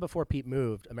even before Pete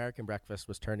moved, American Breakfast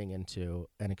was turning into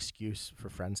an excuse for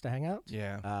friends to hang out.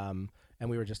 Yeah. And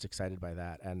we were just excited by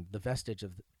that. And the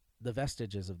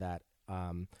vestiges of that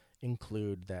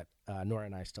include that Nora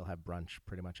and I still have brunch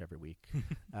pretty much every week.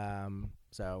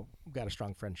 So we've got a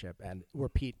strong friendship. And were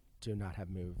Pete to not have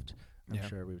moved, I'm Yeah.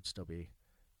 sure we would still be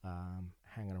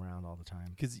hanging around all the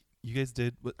time. Because you guys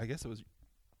did. I guess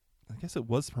it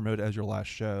was promoted as your last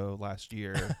show last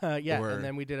year. Yeah, Or- and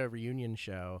then we did a reunion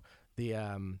show.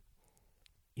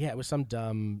 It was some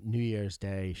dumb New Year's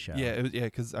Day show. Yeah, it was, yeah.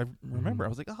 Because I remember, Mhm. I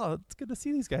was like, "Oh, it's good to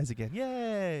see these guys again!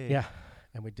 Yay!" Yeah,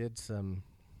 and we did some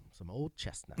old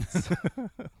chestnuts.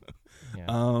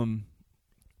 Yeah,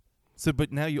 So,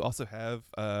 but now you also have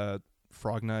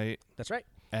Frog Night that's right.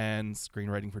 and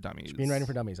Screenwriting for Dummies. Screenwriting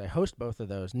for Dummies. I host both of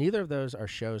those. Neither of those are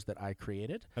shows that I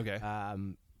created. Okay.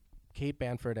 Kate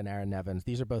Banford and Aaron Nevins,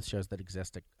 these are both shows that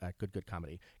exist at Good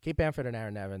Comedy. Kate Banford and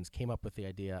Aaron Nevins came up with the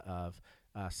idea of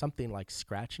something like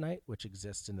Scratch Night, which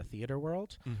exists in the theater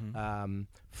world,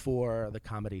 for the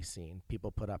comedy scene.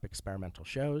 People put up experimental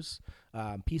shows,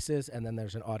 pieces, and then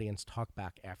there's an audience talk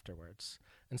back afterwards.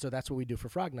 And so that's what we do for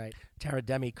Frog Night. Tara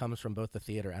Demi comes from both the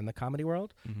theater and the comedy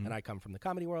world, and I come from the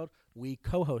comedy world. We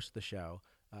co-host the show.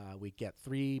 We get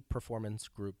 3 performance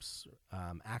groups,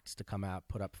 acts to come out,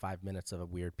 put up 5 minutes of a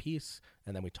weird piece,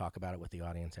 and then we talk about it with the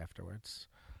audience afterwards.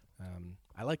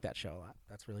 I like that show a lot.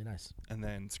 That's really nice. And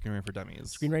then Screenwriting for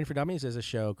Dummies. Screenwriting for Dummies is a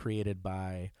show created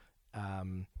by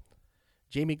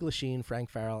Jamie Glasheen, Frank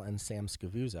Farrell, and Sam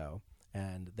Scavuzzo,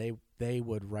 and they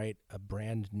would write a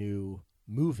brand new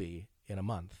movie in a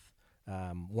month.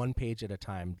 1 page at a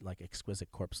time, like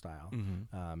Exquisite Corpse style.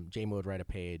 Jamie would write a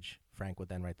page, Frank would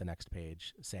then write the next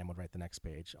page, Sam would write the next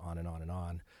page, on and on and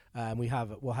on.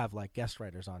 We'll have like guest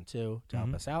writers on too to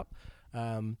help us out.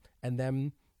 And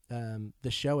then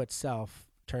the show itself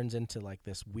turns into like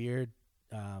this weird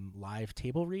live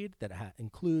table read that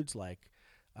includes like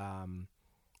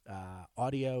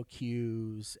audio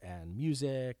cues and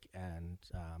music and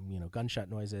gunshot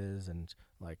noises and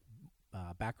like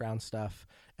background stuff,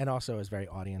 and also is very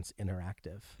audience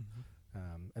interactive.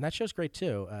 And that show's great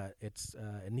too.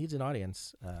 It needs an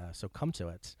audience, so come to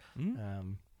it.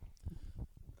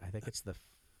 I think it's the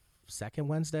second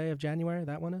Wednesday of January.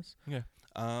 That one is. Yeah.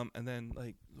 And then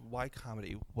like, why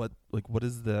comedy? What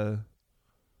is the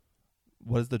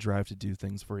drive to do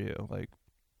things for you? Like,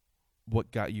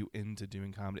 what got you into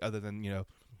doing comedy? Other than you're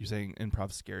saying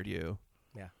improv scared you.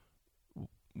 Yeah.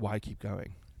 Why keep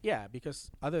going? Yeah,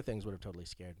 because other things would have totally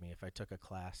scared me. If I took a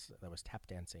class that was tap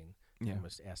dancing Yeah. and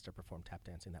was asked to perform tap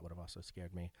dancing, that would have also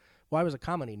scared me. Well, I was a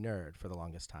comedy nerd for the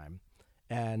longest time,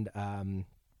 and I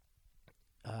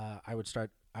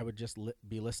would just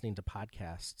be listening to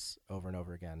podcasts over and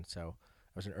over again. So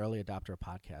I was an early adopter of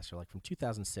podcasts, so like from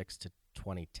 2006 to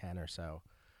 2010 or so.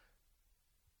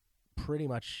 Pretty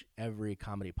much every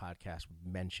comedy podcast would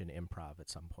mention improv at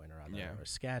some point or other, Yeah. or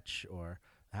sketch, or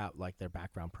how like their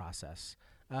background process.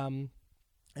 And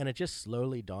it just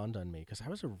slowly dawned on me, because I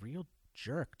was a real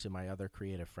jerk to my other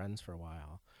creative friends for a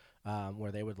while,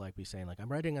 where they would like be saying like, I'm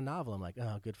writing a novel. I'm like,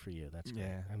 oh, good for you. That's great.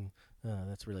 Yeah.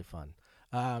 That's really fun.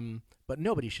 But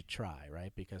nobody should try,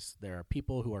 right? Because there are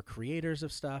people who are creators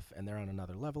of stuff and they're on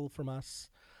another level from us.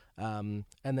 And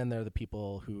then there are the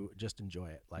people who just enjoy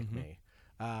it like Mhm. me.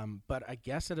 But I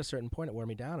guess at a certain point it wore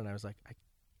me down, and I was like,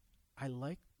 I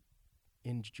like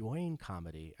enjoying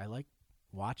comedy. I like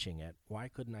watching it. Why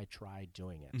couldn't I try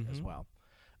doing it as Mhm. well?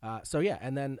 So yeah,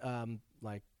 and then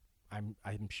like I'm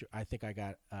sure, I think I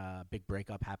got a big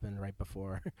breakup happened right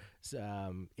before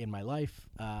in my life.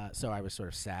 So I was sort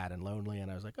of sad and lonely,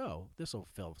 and I was like, oh, this will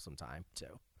fill some time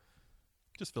too.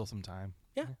 Just fill some time.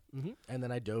 Yeah. And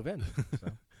then I dove in.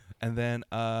 So. And then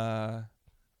other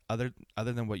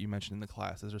than what you mentioned in the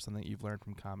class, is there something you've learned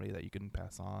from comedy that you can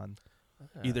pass on?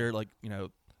 Either like, you know,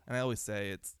 and I always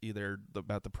say it's either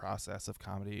about the process of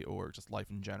comedy or just life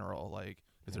in general. Like,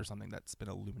 is there something that's been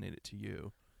illuminated to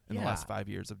you in the last 5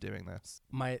 years of doing this?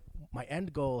 My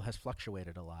end goal has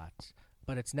fluctuated a lot,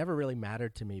 but it's never really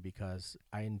mattered to me, because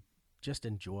I just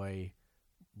enjoy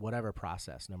whatever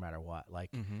process, no matter what.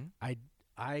 Like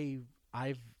I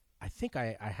think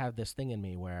I have this thing in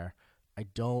me where I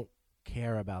don't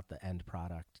care about the end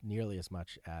product nearly as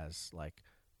much as like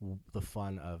the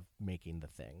fun of making the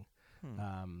thing.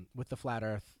 With the Flat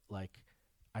Earth, like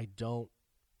I don't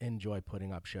enjoy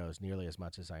putting up shows nearly as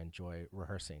much as I enjoy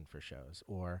rehearsing for shows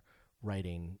or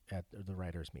writing at the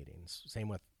writers' meetings. Same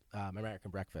with American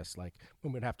Breakfast. Like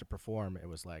when we'd have to perform, it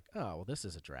was like, oh, well, this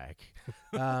is a drag.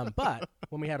 But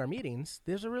when we had our meetings,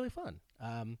 these are really fun.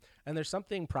 And there's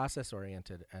something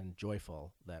process-oriented and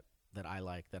joyful that I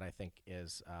like, that I think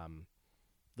is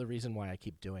the reason why I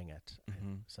keep doing it.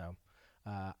 So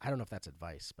I don't know if that's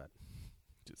advice, but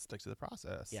Just stick to the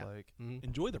process. Yeah. Like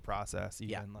enjoy the process, even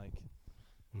Yeah. like,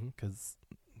 because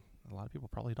a lot of people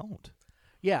probably don't.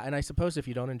 yeah. And I suppose if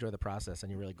you don't enjoy the process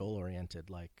and you're really goal-oriented,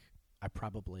 like I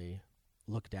probably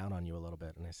look down on you a little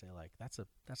bit, and I say like, that's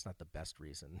not the best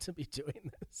reason to be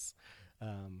doing this.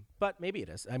 But maybe it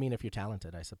is. I mean, if you're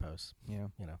talented, I suppose, Yeah.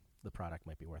 you know, the product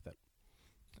might be worth it.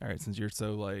 All right. Since you're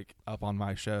so like up on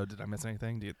my show, did I miss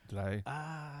anything? Did I?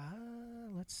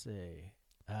 Let's see.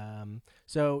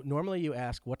 So normally you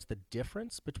ask, what's the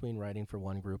difference between writing for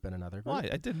one group and another group? Well,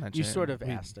 I did mention You it. sort of We-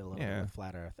 asked a little bit yeah. with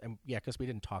Flat Earth. And yeah, because we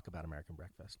didn't talk about American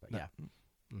Breakfast, but No, yeah.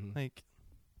 Mhm. Like,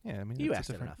 yeah. I mean, You it's a asked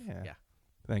it different- enough. Yeah.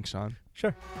 Thanks, Sean.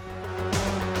 Sure.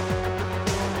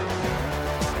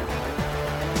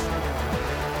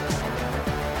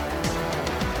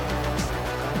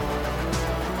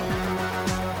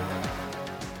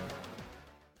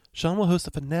 Sean will host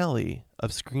a finale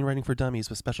of Screenwriting for Dummies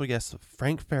with special guests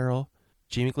Frank Farrell,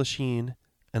 Jamie Glasheen,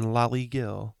 and Lolly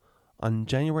Gill on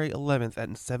January 11th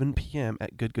at 7 p.m.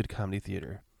 at Good Good Comedy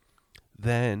Theater.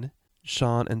 Then,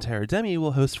 Sean and Tara Demi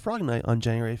will host Frog Night on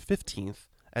January 15th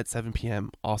at 7 p.m.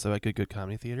 also at Good Good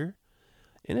Comedy Theater.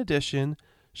 In addition,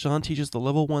 Sean teaches the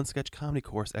Level 1 sketch comedy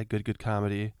course at Good Good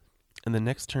Comedy, and the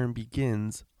next term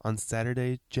begins on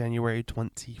Saturday, January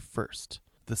 21st.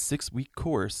 The 6-week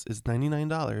course is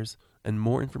 $99, and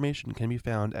more information can be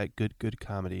found at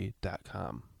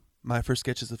goodgoodcomedy.com. My First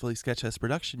Sketch is a Philly Sketchfest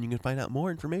production. You can find out more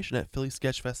information at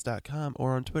phillysketchfest.com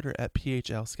or on Twitter at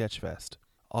PHLSketchfest.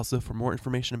 Also, for more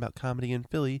information about comedy in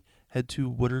Philly, head to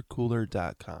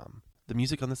watercooler.com. The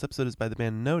music on this episode is by the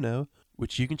band Nono,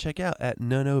 which you can check out at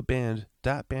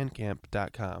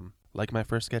nonoband.bandcamp.com. Like My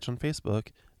First Sketch on Facebook,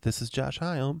 this is Josh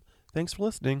Hyam. Thanks for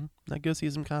listening. Now go see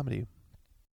some comedy.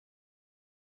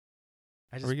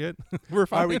 Are we good? We're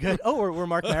fine. Are we good? Oh, we're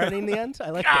Mark Maroning the end?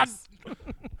 I like this.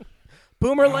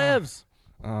 Boomer lives.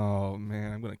 Oh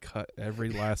man, I'm gonna cut every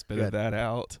last bit of Good. that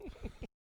out.